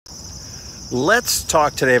Let's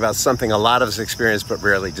talk today about something a lot of us experience but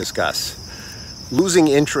rarely discuss. Losing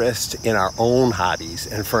interest in our own hobbies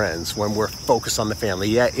and friends when we're focused on the family.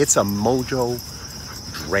 Yeah, it's a mojo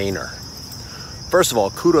drainer. First of all,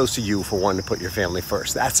 kudos to you for wanting to put your family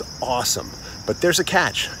first. That's awesome. But there's a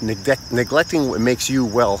catch. Neglecting what makes you,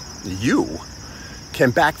 well, you,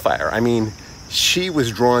 can backfire. I mean, she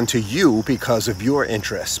was drawn to you because of your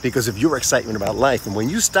interests, because of your excitement about life. And when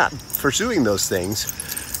you stop pursuing those things,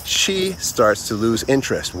 she starts to lose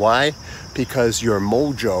interest. Why? Because your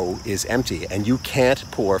mojo is empty and you can't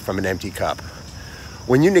pour from an empty cup.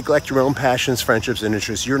 When you neglect your own passions, friendships, and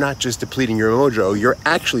interests, you're not just depleting your mojo, you're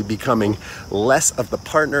actually becoming less of the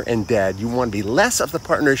partner and dad you want to be, less of the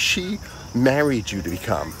partner she married you to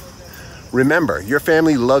become. Remember, your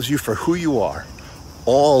family loves you for who you are,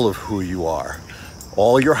 all of who you are.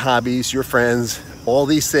 All your hobbies, your friends, all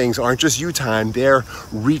these things aren't just you time, they're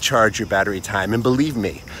recharge your battery time. And believe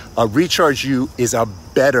me, a recharge you is a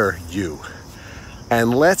better you.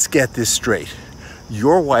 And let's get this straight.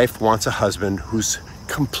 Your wife wants a husband who's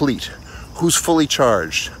complete, who's fully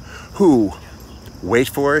charged, who, wait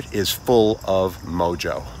for it, is full of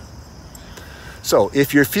mojo. So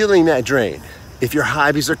if you're feeling that drain, if your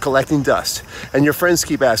hobbies are collecting dust and your friends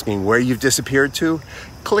keep asking where you've disappeared to,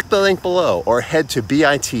 click the link below or head to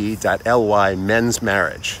bit.ly men's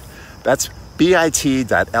marriage. That's bit.ly/men's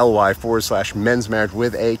marriage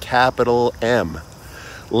with a capital M.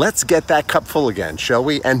 Let's get that cup full again, shall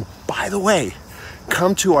we? And by the way,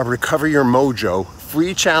 come to our Recover Your Mojo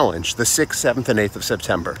free challenge the 6th, 7th, and 8th of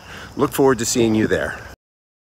September. Look forward to seeing you there.